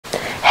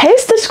Hey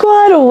Stitch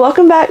Squad,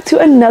 welcome back to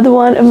another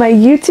one of my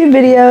YouTube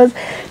videos.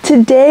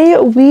 Today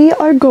we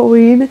are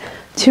going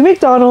to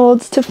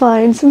McDonald's to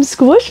find some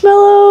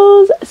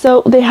Squishmallows.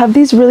 So they have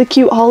these really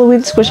cute Halloween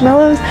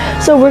Squishmallows.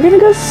 So we're gonna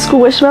go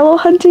Squishmallow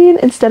hunting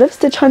instead of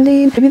Stitch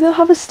hunting. Maybe they'll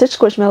have a Stitch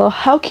Squishmallow.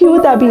 How cute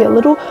would that be? A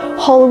little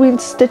Halloween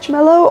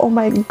Stitchmallow? Oh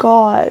my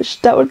gosh,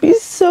 that would be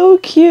so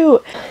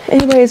cute.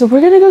 Anyways,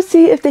 we're gonna go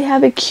see if they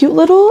have a cute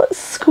little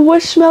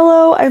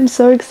Squishmallow. I'm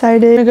so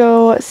excited to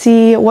go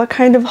see what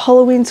kind of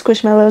Halloween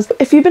Squishmallows.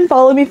 If you've been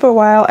following me for a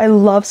while, I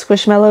love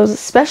Squishmallows,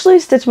 especially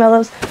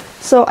Stitchmallows.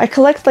 So I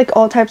collect like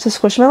all types of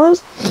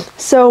Squishmallows.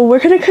 So we're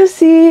gonna go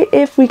see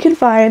if we can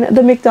find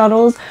the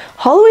McDonald's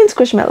Halloween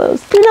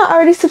Squishmallows. If you're not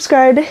already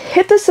subscribed,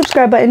 hit the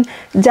subscribe button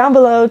down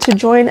below to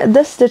join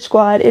the Stitch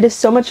Squad. It is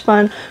so much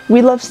fun.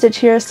 We love Stitch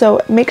here,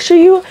 so make sure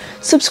you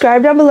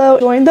subscribe down below.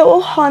 Join the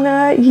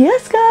Ohana.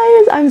 Yes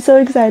guys, I'm so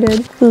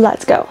excited.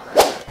 Let's go.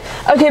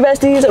 Okay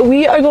besties,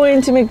 we are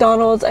going to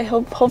McDonald's.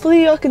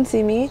 Hopefully y'all can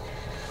see me.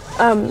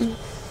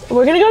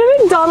 We're gonna go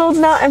to McDonald's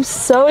now. I'm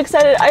so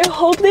excited. I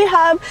hope they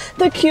have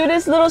the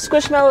cutest little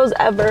Squishmallows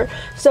ever.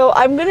 So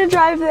I'm gonna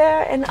drive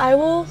there and I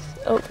will...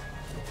 Oh,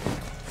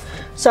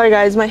 sorry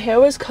guys, my hair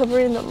was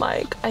covering the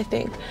mic, I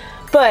think.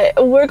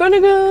 But we're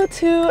gonna go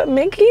to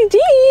Mickey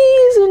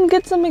D's and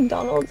get some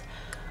McDonald's.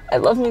 I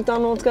love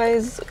McDonald's,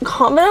 guys.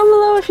 Comment down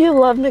below if you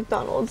love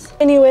McDonald's.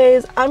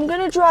 Anyways, I'm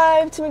gonna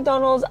drive to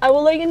McDonald's. I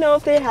will let you know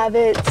if they have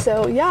it.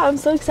 So yeah, I'm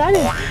so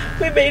excited.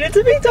 We made it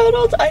to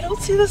McDonald's. I don't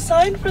see the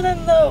sign for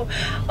them though.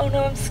 Oh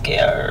no, I'm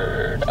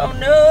scared. Oh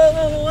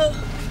no.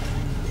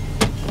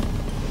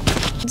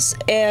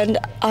 And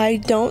I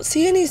don't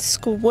see any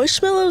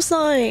Squishmallow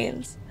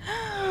signs.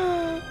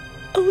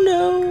 Oh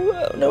no.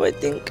 Oh no,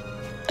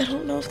 I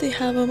don't know if they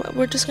have them.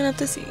 We're just gonna have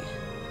to see.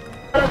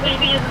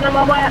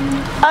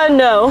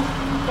 No.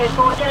 Okay, so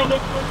what can I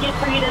get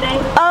for you today?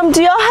 Do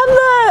y'all have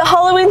the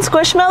Halloween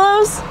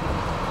Squishmallows?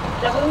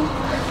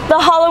 The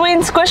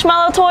Halloween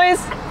Squishmallow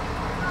toys?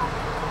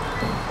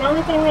 The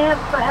only thing we have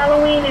for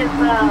Halloween is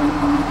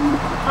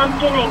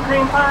pumpkin and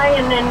cream pie,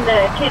 and then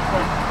the kids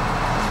meal.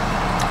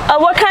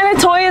 What kind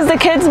of toy is the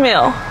kids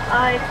meal?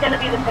 It's gonna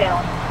be the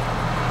tail.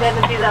 It's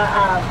gonna be the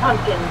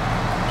pumpkin.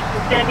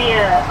 It's gonna be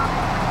a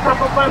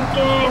purple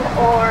pumpkin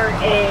or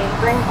a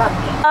green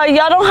pumpkin.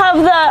 Y'all don't have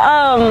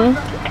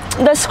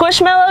the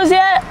Squishmallows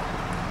yet?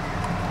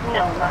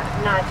 No,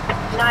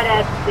 not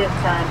at this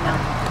time, no.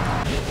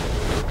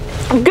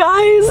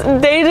 Guys,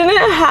 they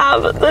didn't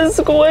have the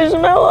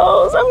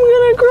Squishmallows. I'm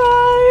gonna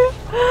cry.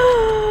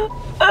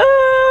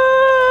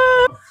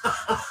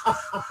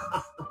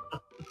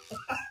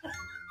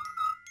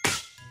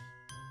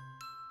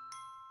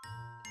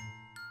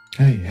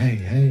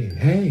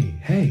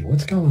 Hey,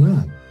 what's going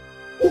on?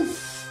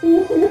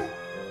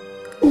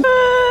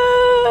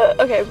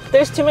 Okay,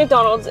 there's two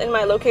McDonald's in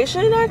my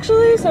location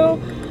actually, so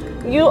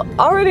you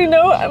already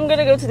know I'm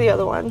gonna go to the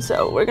other one.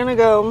 So we're gonna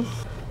go.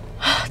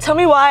 Tell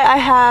me why I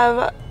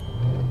have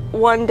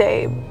One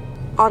Day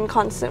on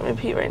constant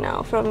repeat right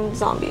now from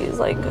Zombies.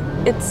 Like,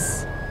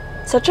 it's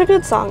such a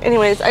good song.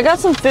 Anyways, I got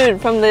some food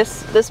from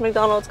this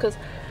McDonald's because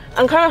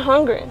I'm kind of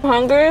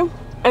hungry.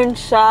 And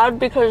sad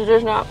because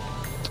there's not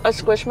a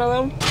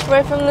Squishmallow.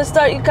 Right from the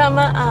start, you caught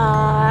my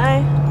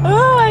eye.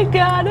 Oh, I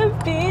got a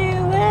feeling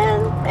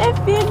if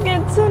you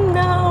get to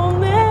know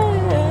me.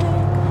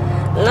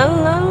 La,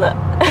 la, la.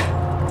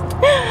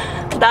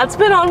 That's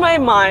been on my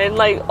mind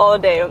like all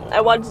day.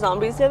 I watched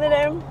Zombies the other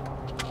day,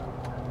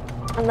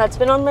 and that's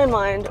been on my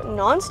mind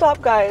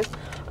non-stop, guys.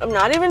 I'm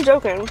not even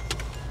joking.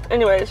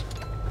 Anyways,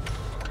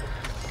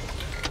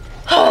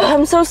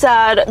 I'm so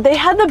sad. They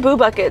had the Boo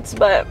Buckets,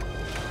 but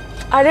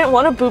I didn't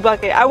want a Boo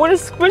Bucket. I want a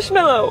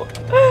Squishmallow.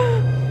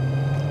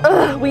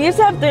 We used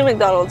to have 3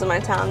 McDonald's in my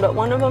town, but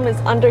one of them is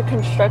under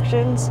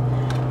construction.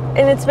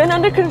 And it's been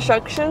under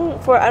construction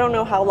for I don't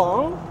know how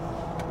long.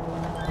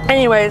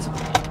 Anyways,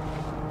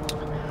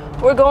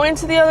 we're going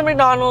to the other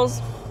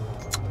McDonald's.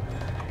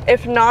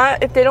 If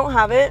they don't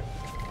have it,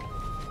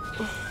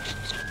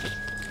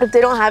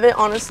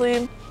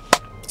 honestly,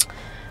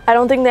 I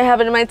don't think they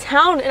have it in my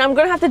town. And I'm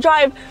gonna have to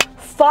drive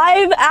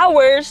 5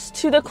 hours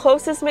to the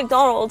closest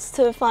McDonald's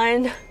to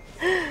find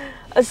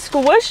a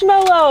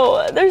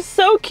Squishmallow. They're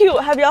so cute.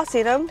 Have y'all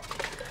seen them?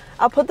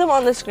 I'll put them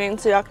on the screen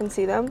so y'all can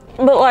see them.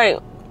 But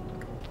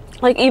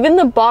like even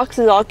the box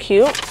is all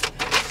cute.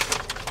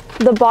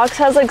 The box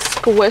has like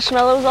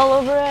Squishmallows all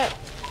over it.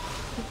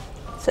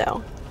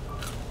 So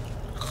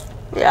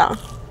yeah.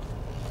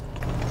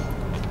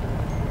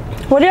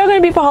 What are y'all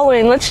gonna be for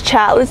Halloween? Let's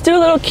chat. Let's do a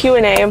little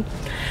Q&A.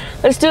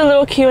 Let's do a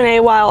little Q&A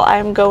while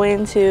I'm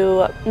going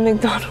to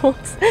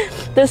McDonald's.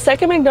 The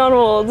second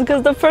McDonald's,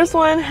 because the first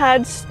one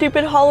had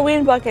stupid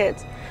Halloween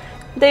buckets.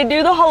 They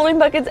do the Halloween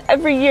buckets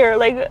every year.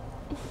 Like,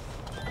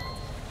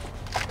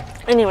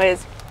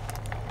 anyways.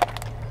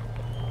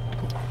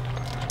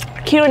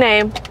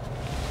 Q&A.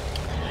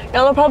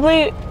 Y'all are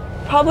probably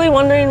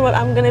wondering what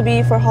I'm gonna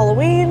be for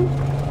Halloween.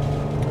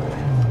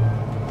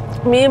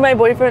 Me and my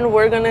boyfriend,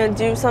 we're gonna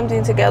do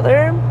something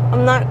together.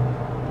 I'm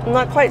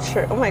not quite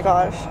sure. Oh my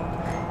gosh.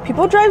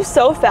 People drive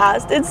so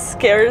fast, it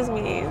scares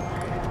me.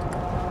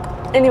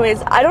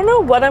 Anyways, I don't know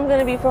what I'm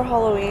gonna be for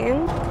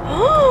Halloween.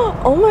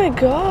 Oh my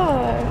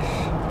gosh.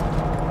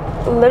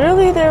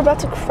 Literally, they're about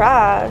to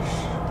crash.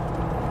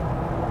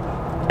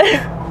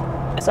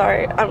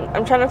 Sorry,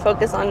 I'm trying to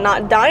focus on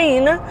not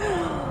dying.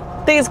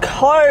 These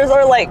cars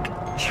are like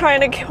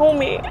trying to kill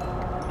me.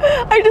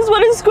 I just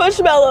want a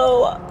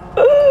Squishmallow.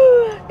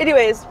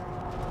 Anyways,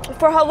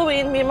 for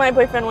Halloween, me and my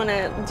boyfriend want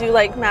to do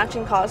like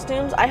matching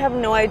costumes. I have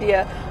no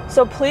idea.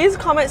 So please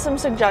comment some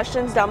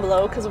suggestions down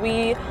below because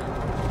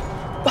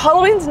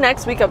Halloween's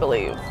next week, I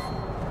believe.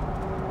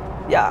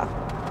 Yeah.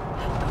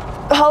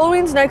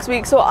 Halloween's next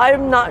week, so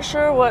I'm not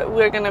sure what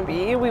we're gonna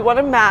be. We want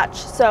to match.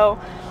 So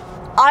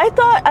I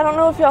don't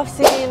know if y'all have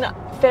seen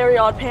Fairy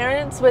Odd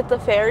Parents with the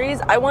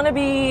fairies. I want to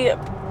be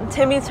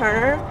Timmy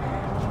Turner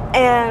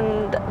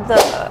and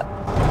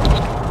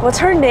what's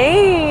her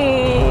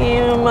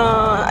name?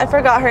 I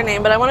forgot her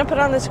name, but I want to put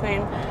it on the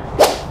screen.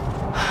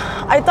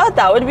 I thought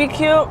that would be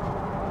cute,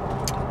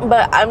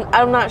 but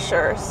I'm not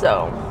sure.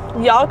 So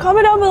y'all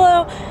comment down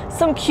below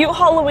some cute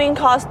Halloween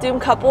costume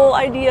couple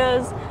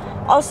ideas.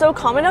 Also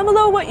comment down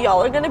below what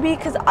y'all are gonna be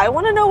because I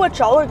want to know what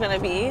y'all are gonna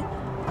be.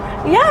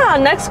 Yeah,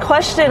 next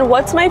question.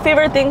 What's my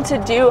favorite thing to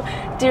do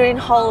during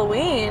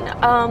Halloween?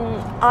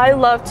 I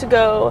love to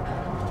go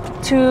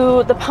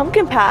to the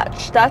pumpkin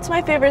patch. That's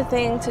my favorite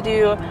thing to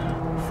do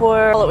for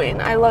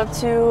Halloween. I love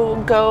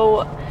to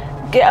go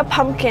get a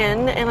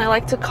pumpkin and I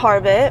like to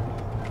carve it.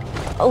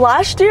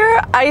 Last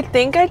year, I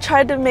think I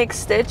tried to make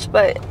Stitch,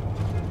 but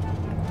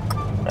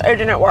it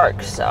didn't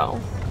work, so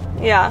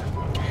yeah.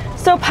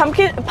 So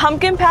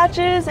pumpkin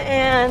patches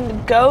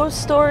and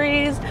ghost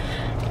stories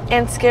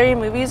and scary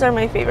movies are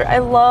my favorite. I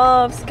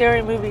love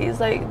scary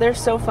movies, like they're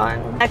so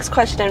fun. Next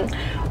question,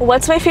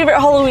 what's my favorite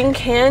Halloween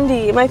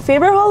candy? My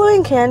favorite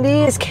Halloween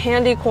candy is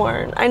candy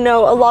corn. I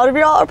know a lot of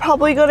y'all are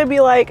probably gonna be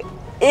like,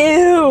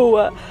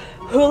 ew,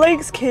 who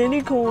likes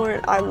candy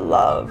corn?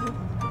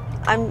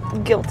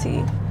 I'm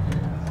guilty.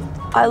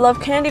 I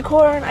love candy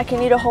corn. I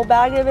can eat a whole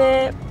bag of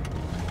it.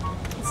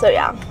 So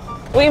yeah.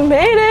 We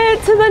made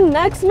it to the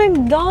next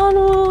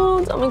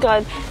McDonald's. Oh my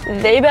god,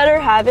 they better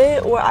have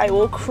it or I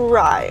will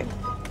cry.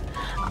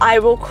 I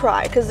will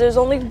cry because there's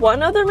only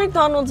one other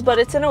McDonald's, but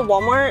it's in a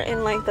Walmart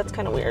and like that's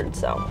kind of weird.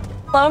 So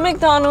hello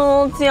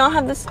McDonald's, y'all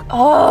have this.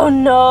 Oh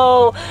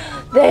no,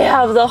 they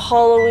have the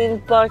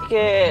Halloween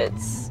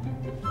buckets.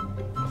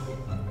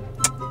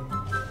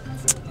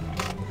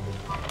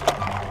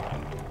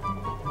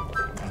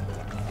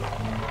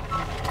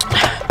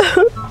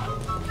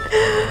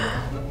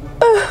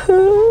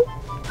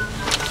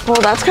 Well,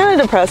 that's kind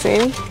of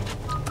depressing.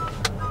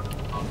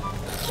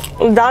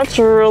 That's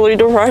really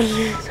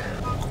depressing.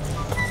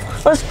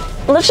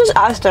 Let's just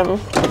ask them.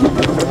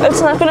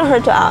 It's not gonna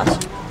hurt to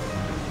ask.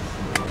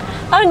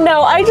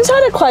 No, I just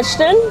had a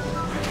question.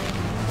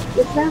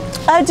 What's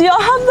that? Do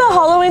y'all have the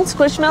Halloween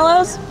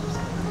Squishmallows?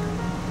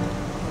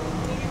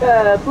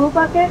 The blue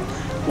bucket?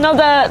 No,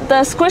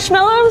 the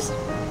Squishmallows?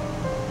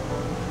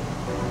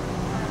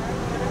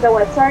 The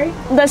what, sorry?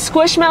 The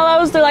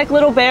Squishmallows, they're like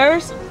little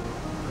bears.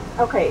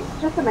 Okay,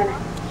 just a minute.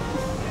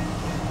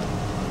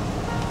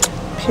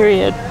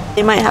 Period.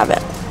 They might have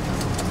it.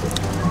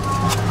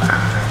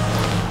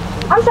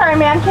 I'm sorry,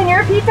 ma'am. Can you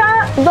repeat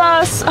that?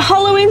 The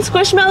Halloween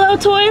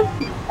Squishmallow toy?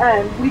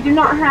 We do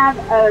not have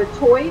a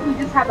toy. We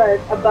just have a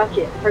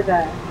bucket for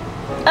the...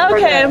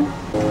 Okay.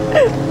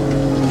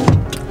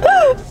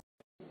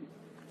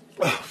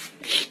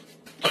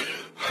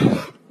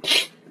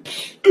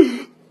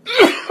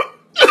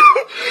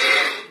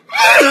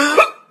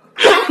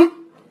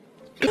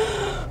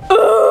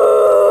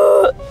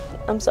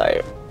 I'm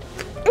sorry.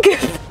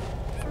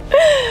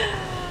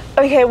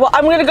 Okay, well,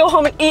 I'm gonna go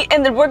home and eat,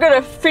 and then we're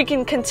gonna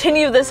freaking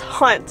continue this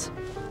hunt.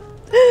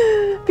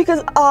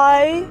 Because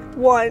I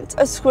want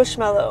a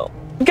Squishmallow.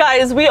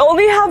 Guys, we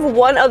only have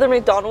one other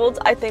McDonald's.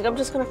 I think I'm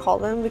just gonna call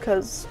them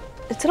because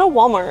it's in a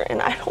Walmart,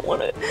 and I don't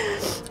wanna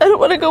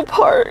go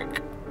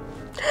park.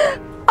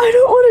 I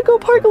don't wanna go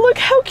park. Look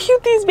how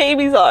cute these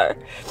babies are.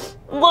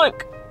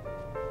 Look.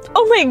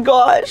 Oh my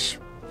gosh.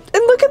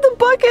 And look at the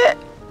bucket.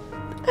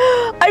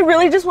 I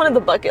really just wanted the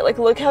bucket. Like,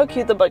 look how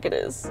cute the bucket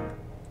is.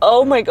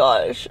 Oh my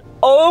gosh.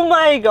 Oh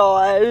my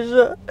gosh.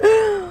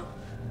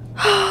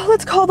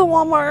 Let's call the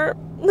Walmart.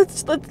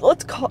 Let's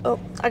call. Oh,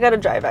 I gotta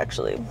drive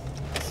actually.